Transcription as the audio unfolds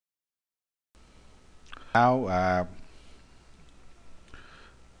Now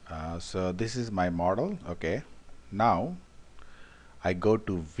so this is my model. Okay, now I go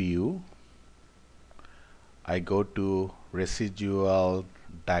to view, I go to residual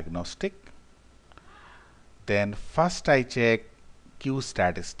diagnostic, then first I check Q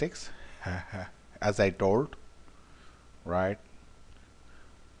statistics as I told, right?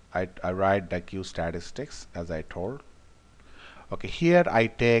 I write the Q statistics as I told. Okay, here I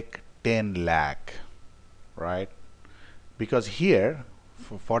take 10 lakh, right? Because here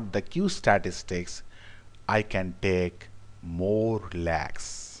for the Q statistics I can take more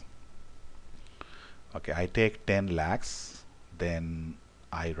lakhs. Okay, I take 10 lakhs, then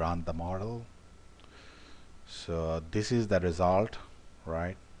I run the model. So this is the result,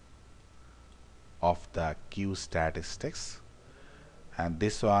 right, of the Q statistics, and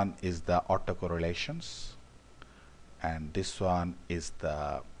this one is the autocorrelations, and this one is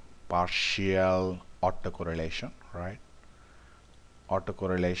the partial autocorrelation, right?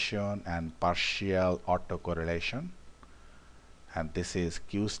 Autocorrelation and partial autocorrelation, and this is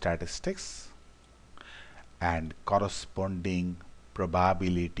Q statistics and corresponding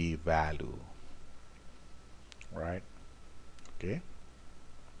probability value, right? Okay,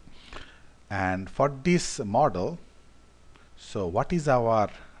 and for this model, so what is our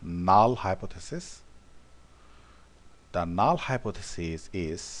null hypothesis? The null hypothesis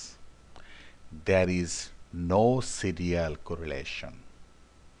is there is no serial correlation.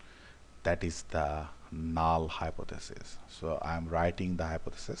 That is the null hypothesis. So I am writing the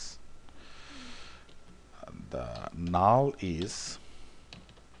hypothesis. The null is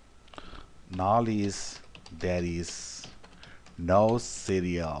there is no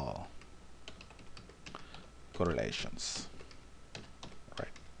serial correlations, right?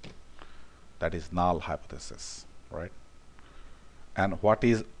 That is null hypothesis, right? And what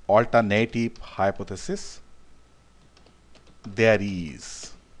is alternative hypothesis? There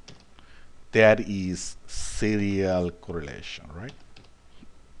is serial correlation, right?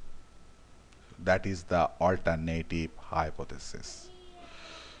 That is the alternative hypothesis.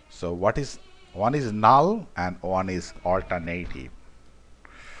 So what is, one is null and one is alternative.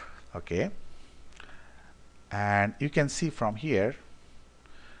 Okay, and you can see from here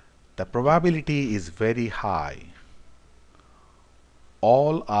the probability is very high.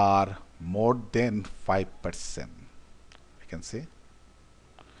 All are more than 5%. You can see.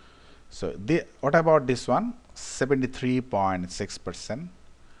 So what about this one? 73.6%.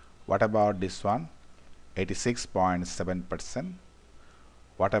 What about this one? 86.7%.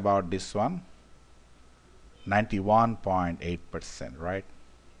 What about this one? 91.8%, right?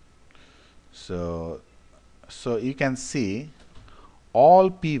 So you can see all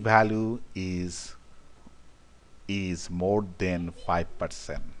p-value is more than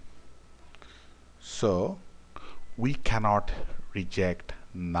 5%. So we cannot reject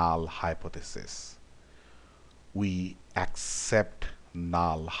null hypothesis. We accept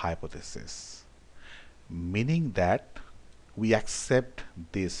null hypothesis, meaning that we accept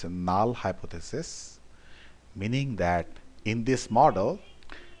this null hypothesis, meaning that in this model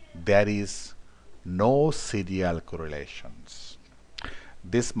there is no serial correlations.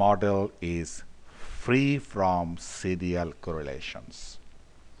 This model is free from serial correlations.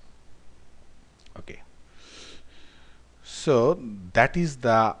 Okay, so that is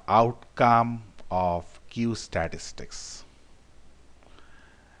the outcome of Q statistics.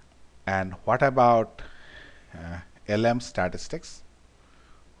 And what about LM statistics,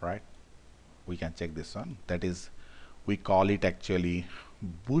 right? We can check this one. That is, we call it actually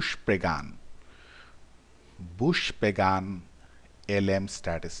Bush-Pagan LM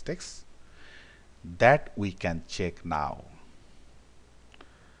statistics, that we can check now.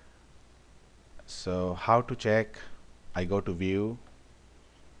 So how to check? I go to view,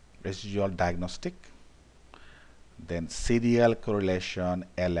 residual diagnostic, then serial correlation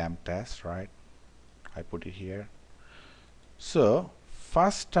LM test, right? I put it here. So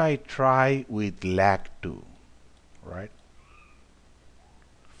first I try with lag 2, right?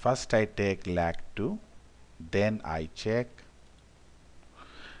 First I take lag 2, then I check.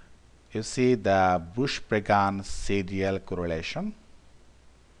 You see the Bush-Pagan serial correlation,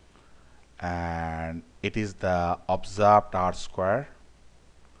 and it is the observed R square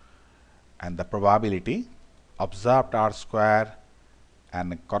and the probability, observed R square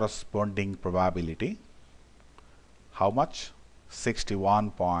and corresponding probability. How much?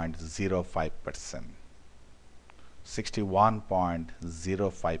 61.05%.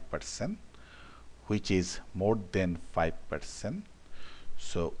 61.05%, which is more than 5%.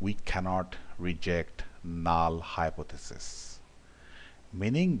 So we cannot reject null hypothesis,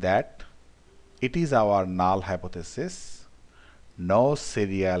 meaning that it is our null hypothesis, no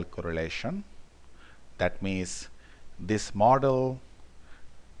serial correlation. That means this model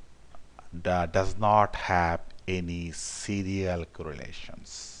does not have any serial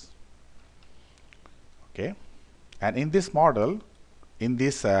correlations. Okay, and in this model, in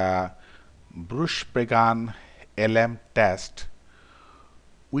this Bruch-Bregan LM test,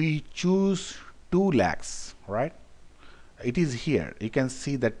 we choose 2 lags, right? It is here. You can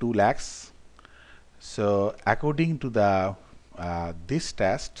see the 2 lags. So according to the this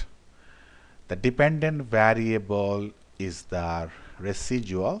test, the dependent variable is the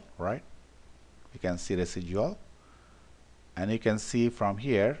residual, right? You can see residual, and you can see from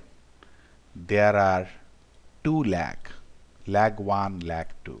here there are 2 lag 1, lag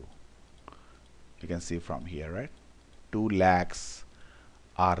 2. You can see from here, right? 2 lags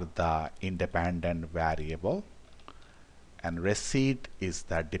are the independent variable and receipt is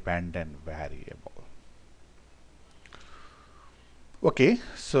the dependent variable. Okay,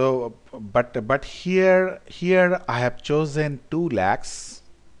 so but here I have chosen 2 lags,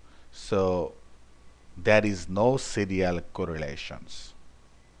 so there is no serial correlations.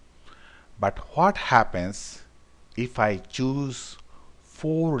 But what happens if I choose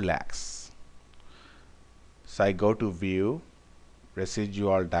 4 lags? So I go to view,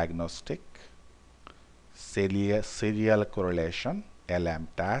 residual diagnostic, serial correlation, LM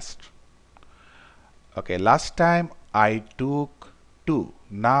test. Okay, last time I took 2,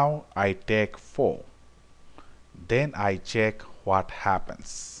 now I take 4. Then I check what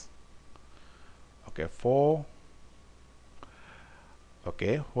happens. Okay, 4.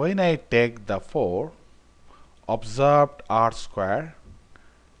 Okay, when I take the 4, observed R square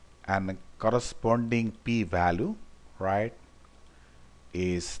and corresponding p value, right,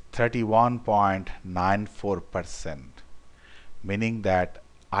 is 31.94%, meaning that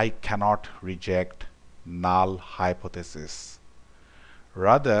I cannot reject null hypothesis.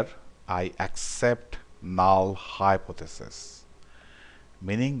 Rather, I accept null hypothesis,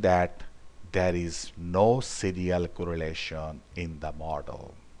 meaning that there is no serial correlation in the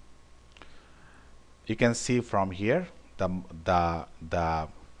model. You can see from here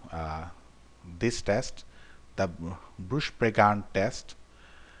this test, the Bruch-Bregan test.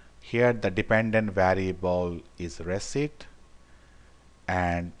 Here the dependent variable is receipt,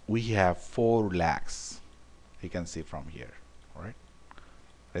 and we have 4 lags. You can see from here, right?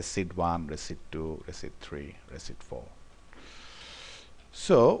 Receipt 1, receipt 2, receipt 3, receipt 4.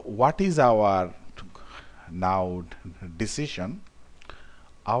 So what is our now decision?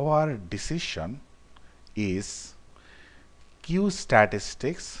 Our decision is Q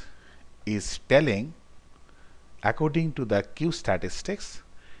statistics is telling, according to the Q statistics,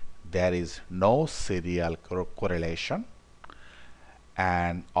 there is no serial correlation,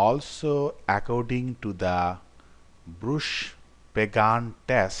 and also according to the Bruch-Bregan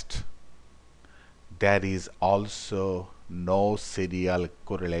test, there is also no serial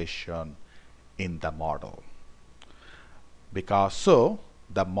correlation in the model. Because so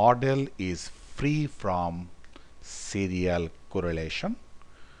the model is free from serial correlation.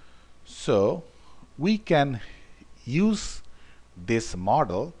 So we can use this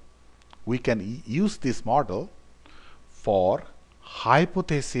model, for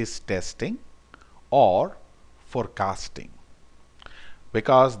hypothesis testing or forecasting.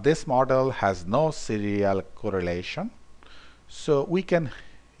 Because this model has no serial correlation, so we can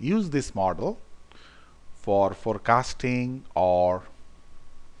use this model for forecasting or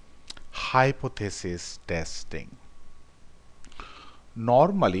hypothesis testing.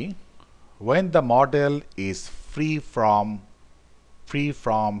 Normally, when the model is free from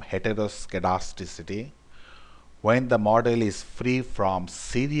heteroscedasticity, when the model is free from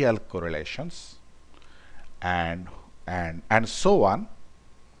serial correlations and so on,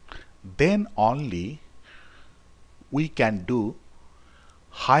 then only we can do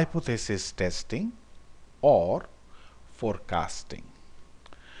hypothesis testing or forecasting.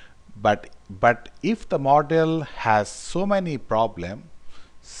 But if the model has so many problems,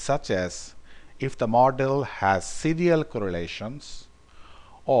 such as if the model has serial correlations,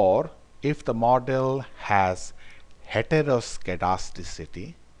 or if the model has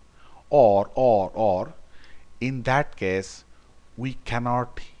heteroscedasticity, or in that case we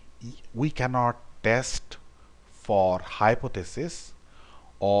cannot test for hypothesis,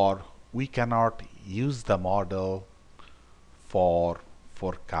 or we cannot use the model for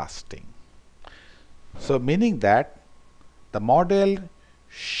forecasting. So meaning that the model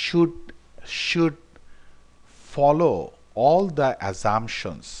should follow all the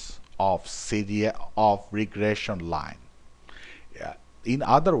assumptions of regression line. In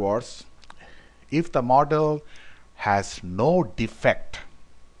other words, If the model has no defect,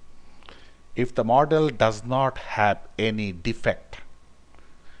 if the model does not have any defect,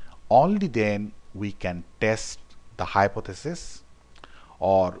 only then we can test the hypothesis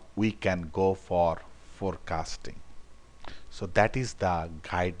or we can go for forecasting. So that is the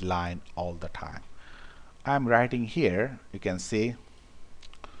guideline all the time. I'm writing here, you can see,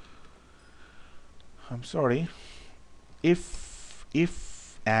 I'm sorry,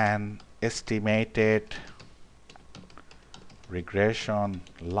 if an estimated regression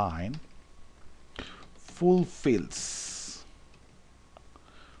line fulfills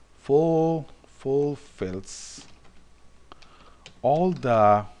all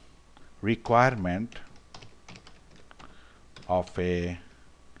the requirement of a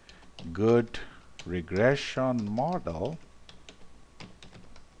good regression model,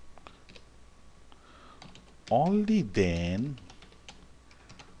 only then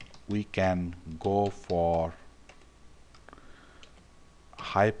we can go for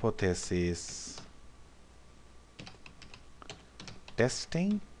hypothesis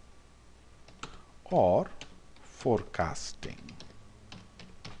testing or forecasting,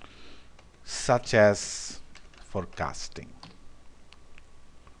 such as forecasting.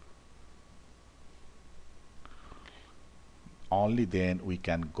 Only then we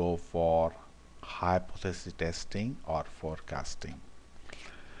can go for hypothesis testing or forecasting.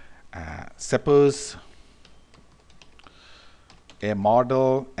 Suppose a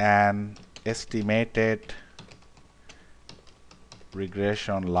model and estimated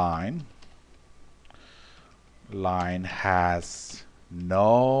regression line has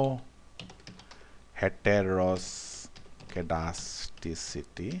no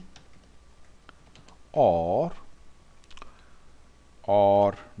heteroscedasticity or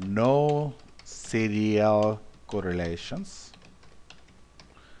no serial correlations,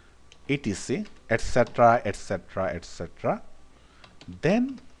 etc., etc., etc., etc.,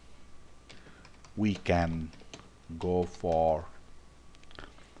 then we can go for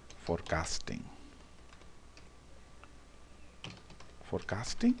forecasting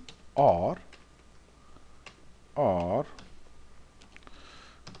or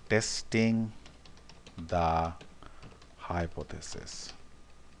testing the hypothesis.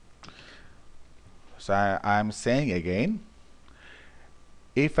 So I am saying again,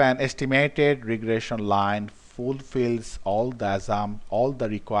 if an estimated regression line fulfills all the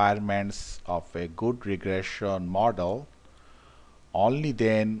requirements of a good regression model, only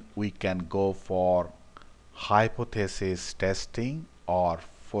then we can go for hypothesis testing or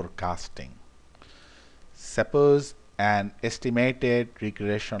forecasting. Suppose an estimated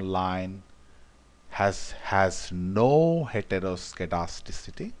regression line has no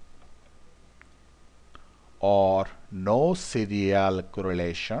heteroscedasticity or no serial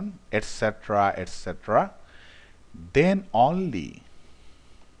correlation, etc., etc., then only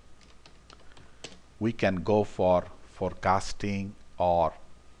we can go for forecasting or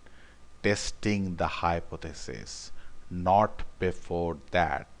testing the hypothesis, not before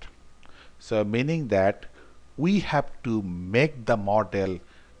that. So meaning that we have to make the model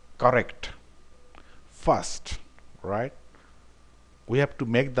correct first, right? We have to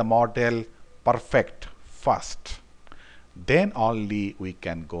make the model perfect first, then only we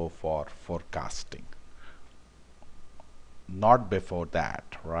can go for forecasting, not before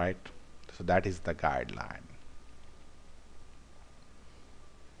that, right? So that is the guideline.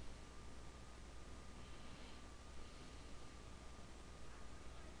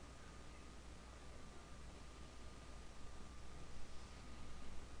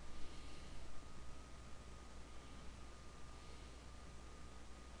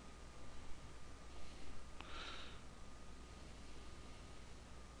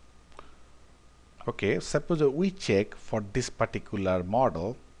 Okay, suppose we check for this particular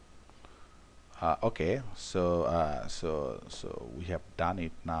model. Okay, so we have done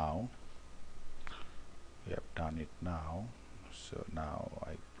it now. So now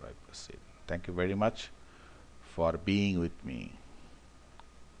I proceed. Thank you very much for being with me.